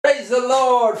Praise the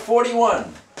Lord,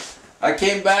 41. I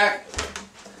came back.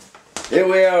 Here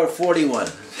we are at 41.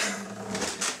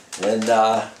 And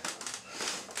I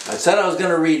said I was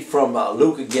going to read from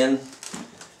Luke again.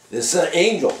 This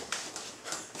angel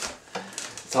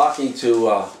talking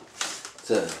to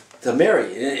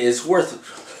Mary. It's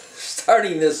worth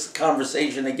starting this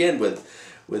conversation again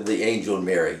with the angel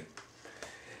Mary.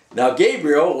 Now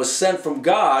Gabriel was sent from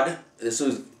God.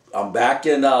 I'm back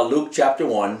in Luke chapter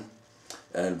 1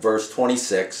 and verse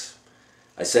 26.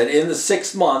 I said in the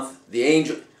 6th month, the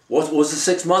angel, what was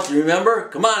the 6th month? You remember?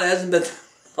 Come on, it hasn't been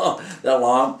that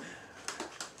long.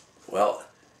 Well,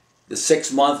 the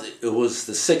 6th month, it was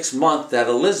the 6th month that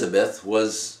Elizabeth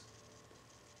was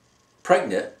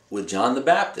pregnant with John the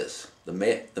Baptist, the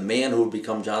man who would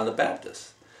become John the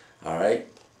Baptist. All right?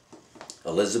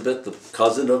 Elizabeth, the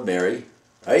cousin of Mary,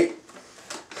 right?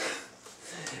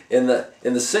 In the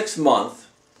 6th month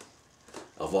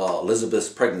of Elizabeth's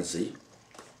pregnancy,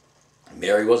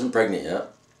 Mary wasn't pregnant yet,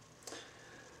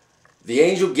 the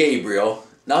angel Gabriel,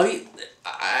 now I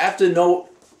have to know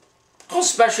how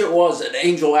special it was that an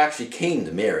angel actually came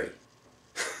to Mary.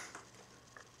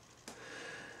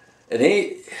 And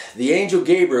the angel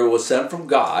Gabriel was sent from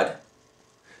God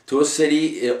to a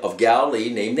city of Galilee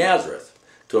named Nazareth,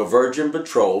 to a virgin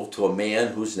betrothed to a man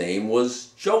whose name was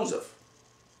Joseph,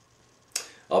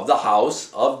 of the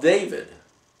house of David.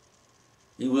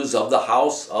 He was of the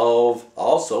house of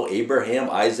also Abraham,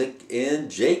 Isaac,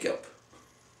 and Jacob.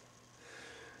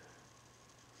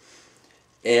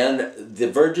 And the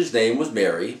virgin's name was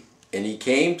Mary, and he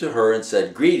came to her and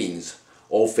said, "Greetings,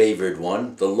 O favored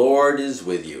one, the Lord is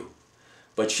with you."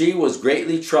 But she was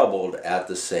greatly troubled at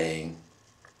the saying,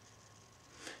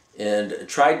 and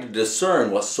tried to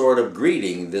discern what sort of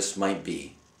greeting this might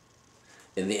be.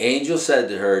 And the angel said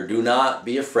to her, "Do not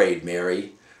be afraid,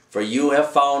 Mary, for you have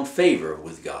found favor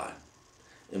with God.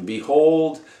 And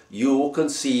behold, you will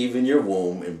conceive in your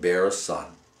womb and bear a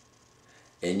son.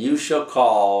 And you shall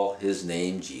call his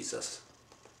name Jesus.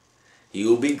 He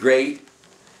will be great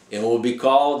and will be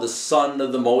called the Son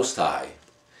of the Most High.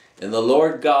 And the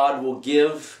Lord God will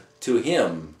give to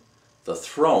him the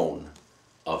throne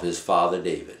of his father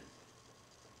David.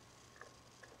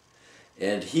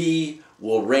 And he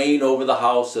will reign over the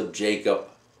house of Jacob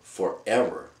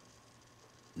forever.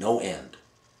 No end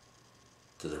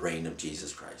to the reign of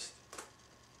Jesus Christ.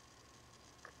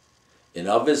 And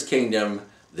of his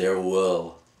kingdom there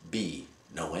will be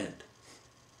no end."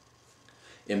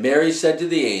 And Mary said to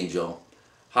the angel,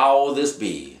 "How will this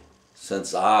be,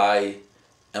 since I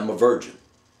am a virgin?"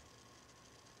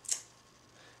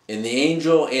 And the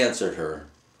angel answered her,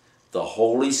 "The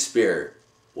Holy Spirit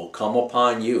will come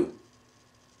upon you,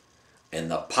 and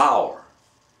the power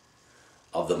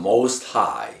of the Most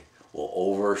High will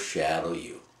overshadow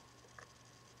you.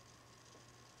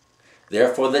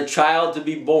 Therefore the child to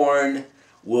be born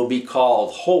will be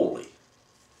called Holy,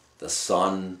 the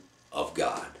Son of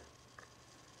God.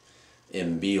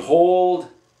 And behold,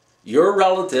 your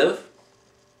relative,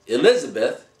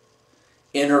 Elizabeth,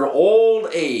 in her old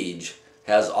age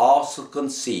has also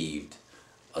conceived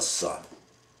a son."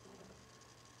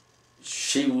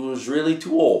 She was really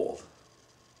too old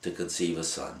to conceive a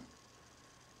son.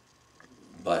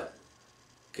 But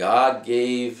God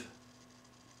gave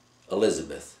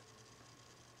Elizabeth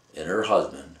and her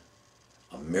husband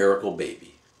a miracle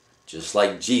baby, just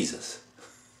like Jesus.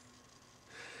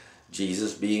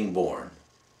 Jesus being born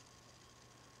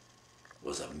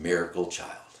was a miracle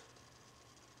child.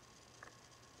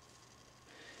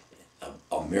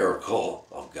 A miracle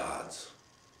of God's.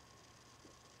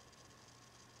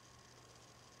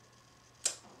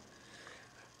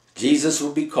 Jesus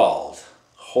will be called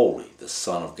Holy, the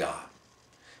Son of God.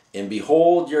 And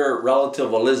behold, your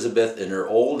relative Elizabeth in her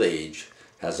old age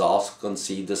has also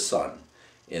conceived a son.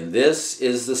 And this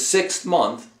is the 6th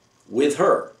month with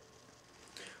her,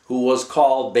 who was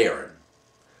called barren.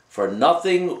 For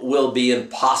nothing will be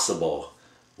impossible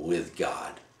with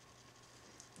God.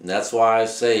 And that's why I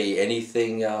say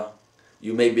anything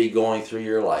you may be going through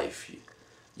your life,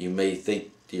 you may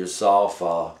think to yourself,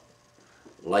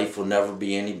 life will never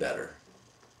be any better.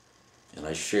 And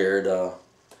I shared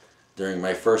during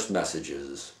my first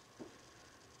messages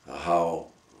how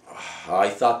I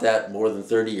thought that more than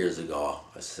 30 years ago.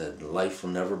 I said life will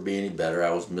never be any better.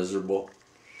 I was miserable,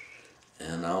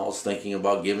 and I was thinking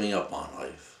about giving up on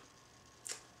life.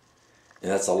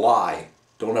 And that's a lie.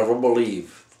 Don't ever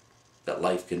believe that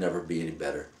life can never be any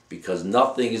better, because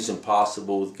nothing is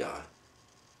impossible with God.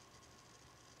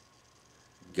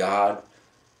 God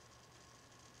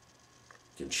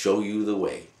can show you the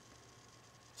way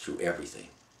through everything.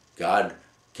 God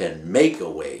can make a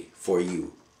way for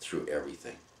you through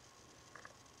everything.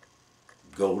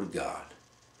 go to God.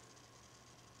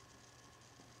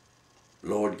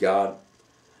 Lord God,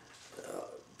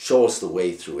 show us the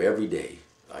way through every day,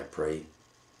 I pray.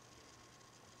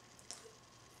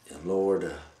 And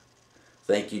Lord,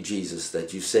 thank you, Jesus,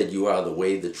 that you said you are the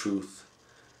way, the truth,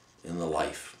 and the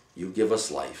life. You give us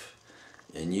life,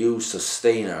 and you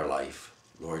sustain our life,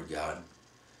 Lord God.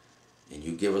 And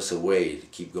you give us a way to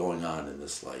keep going on in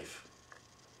this life.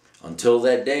 Until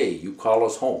that day, you call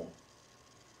us home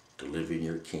to live in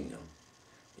your kingdom,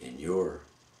 in your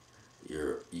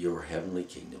heavenly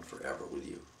kingdom forever with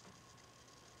you.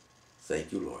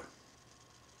 Thank you, Lord.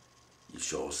 You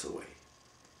show us the way.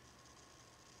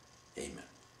 Amen.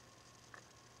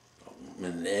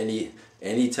 And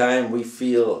any time we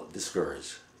feel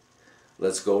discouraged,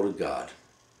 let's go to God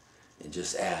and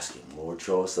just ask him, Lord,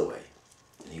 show us the way.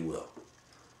 And he will.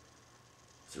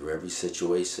 Through every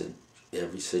situation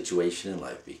in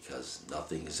life, because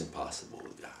nothing is impossible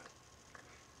with God.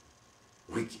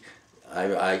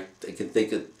 I can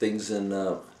think of things in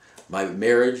my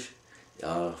marriage,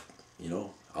 you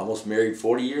know, almost married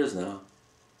 40 years now.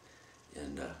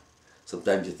 And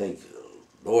sometimes you think,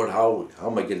 Lord, how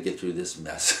am I going to get through this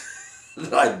mess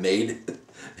that I've made?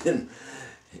 and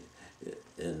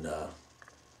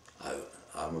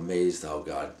I'm amazed how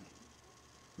God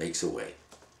makes a way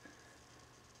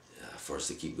for us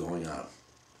to keep going on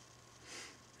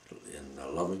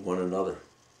and loving one another,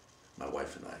 my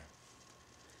wife and I.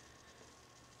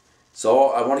 So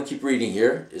I want to keep reading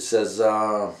here. It says,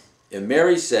 and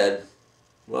Mary said,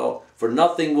 well, for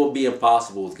nothing will be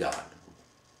impossible with God.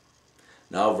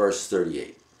 Now verse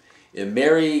 38. And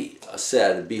Mary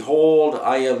said, behold,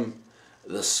 I am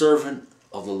the servant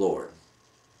of the Lord.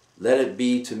 Let it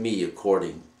be to me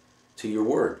according to your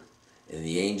word. And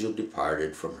the angel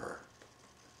departed from her.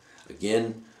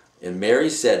 Again, and Mary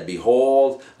said,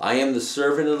 behold, I am the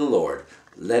servant of the Lord.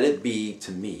 Let it be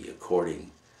to me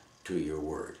according to your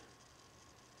word.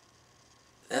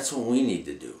 That's what we need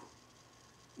to do.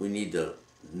 We need to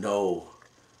know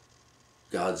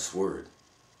God's word.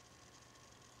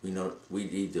 We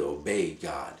need to obey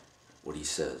God, what he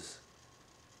says.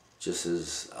 Just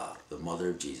as the mother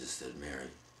of Jesus did, Mary.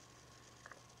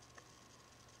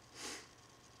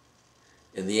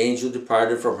 And the angel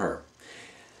departed from her.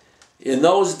 In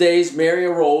those days Mary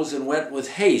arose and went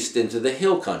with haste into the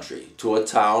hill country, to a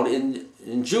town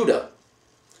in Judah.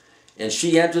 And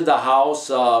she entered the house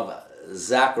of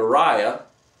Zachariah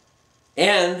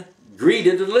and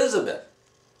greeted Elizabeth.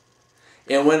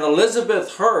 And when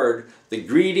Elizabeth heard the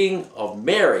greeting of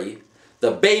Mary,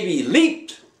 the baby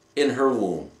leaped in her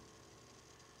womb.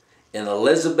 And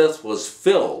Elizabeth was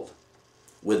filled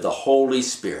with the Holy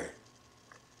Spirit.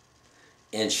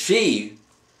 And she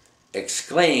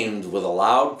exclaimed with a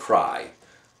loud cry,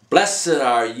 blessed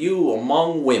are you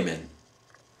among women,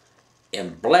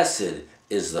 and blessed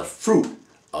is the fruit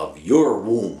of your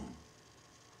womb.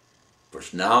 For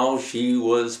now she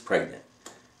was pregnant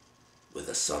with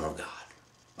the Son of God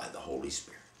by the Holy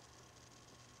Spirit.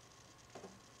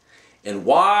 And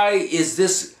why is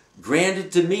this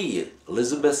granted to me?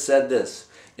 Elizabeth said this.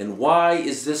 And why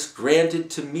is this granted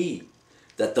to me,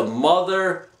 that the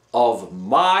mother of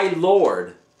my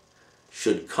Lord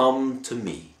should come to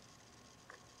me?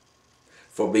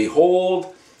 For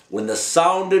behold, when the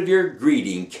sound of your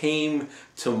greeting came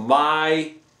to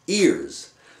my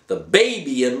ears, the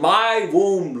baby in my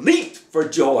womb leaped for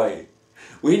joy.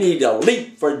 We need to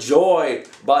leap for joy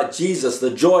about Jesus. The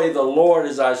joy of the Lord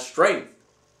is our strength.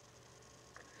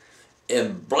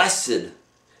 And blessed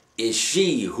is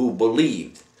she who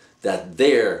believed that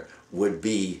there would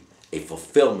be a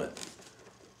fulfillment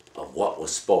of what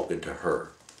was spoken to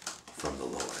her from the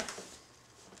Lord.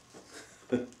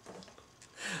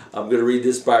 I'm going to read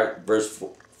this part, verse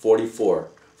 44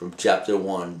 from chapter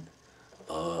 1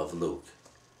 of Luke.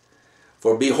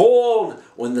 For behold,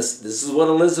 this is what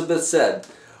Elizabeth said,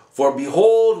 for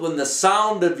behold, when the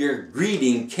sound of your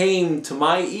greeting came to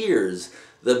my ears,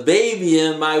 the baby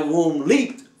in my womb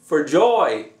leaped for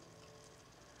joy.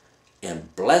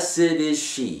 And blessed is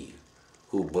she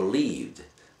who believed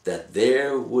that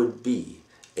there would be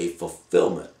a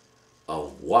fulfillment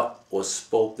of what was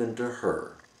spoken to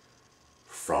her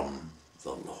from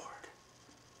the Lord.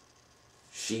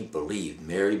 She believed,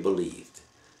 Mary believed,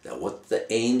 that what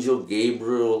the angel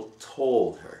Gabriel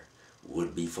told her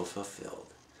would be fulfilled.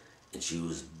 And she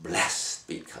was blessed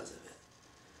because of it.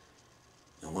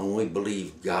 And when we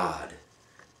believe God,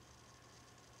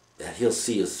 that he'll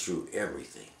see us through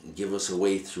everything and give us a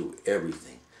way through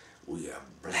everything, we are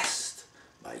blessed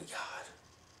by God.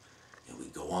 And we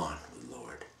go on with the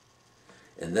Lord.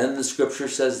 And then the scripture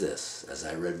says this, as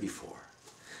I read before.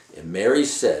 And Mary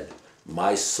said,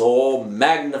 My soul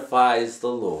magnifies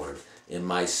the Lord, and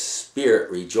my spirit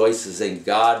rejoices in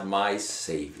God my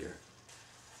Savior.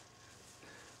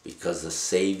 Because the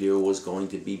Savior was going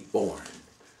to be born.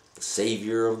 The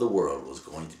Savior of the world was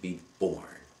going to be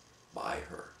born by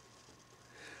her.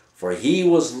 For he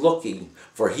has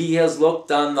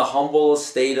looked on the humble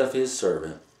estate of his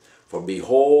servant. For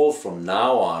behold, from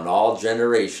now on all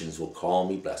generations will call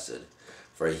me blessed.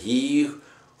 For he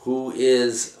who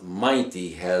is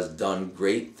mighty has done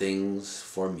great things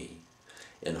for me,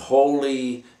 and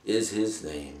holy is his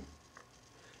name.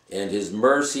 And his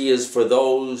mercy is for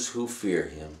those who fear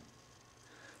him,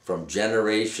 from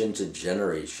generation to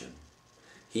generation.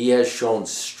 He has shown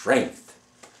strength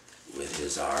with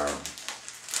his arm.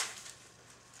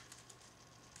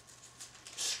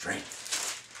 Strength.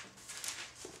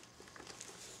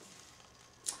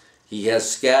 He has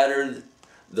scattered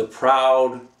the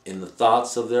proud in the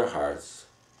thoughts of their hearts.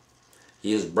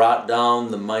 He has brought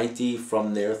down the mighty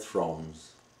from their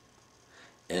thrones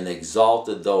and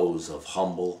exalted those of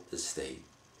humble estate.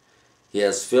 He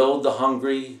has filled the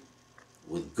hungry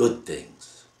with good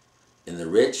things, and the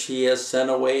rich he has sent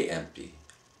away empty.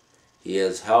 He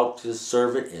has helped his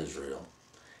servant Israel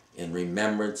in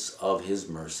remembrance of his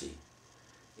mercy.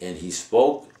 And he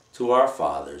spoke to our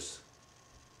fathers,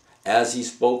 as he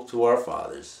spoke to our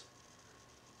fathers.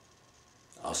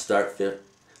 I'll start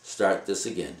this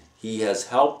again. He has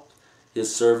helped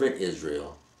his servant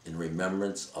Israel in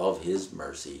remembrance of his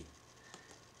mercy,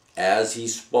 as he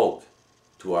spoke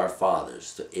to our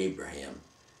fathers, to Abraham,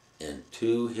 and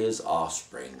to his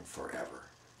offspring forever.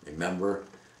 Remember,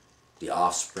 the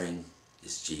offspring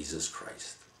is Jesus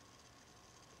Christ.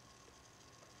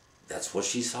 That's what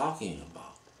she's talking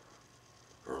about.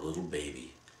 Her little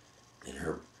baby in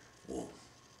her womb,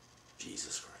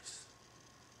 Jesus Christ.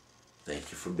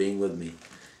 Thank you for being with me,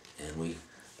 and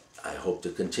I hope to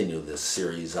continue this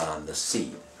series on the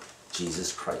seed,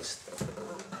 Jesus Christ,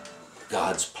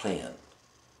 God's plan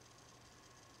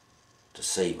to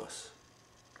save us,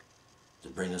 to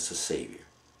bring us a Savior,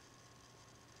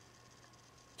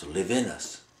 to live in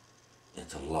us, and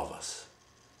to love us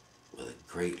with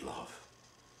a great love.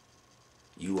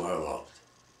 You are loved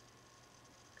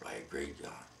by a great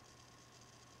God.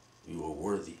 You are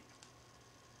worthy.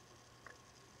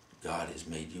 God has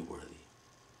made you worthy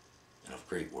and of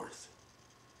great worth.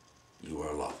 You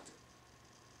are loved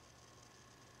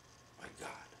by God,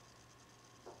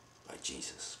 by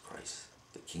Jesus Christ,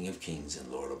 the King of Kings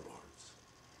and Lord of Lords.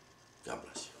 God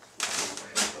bless you.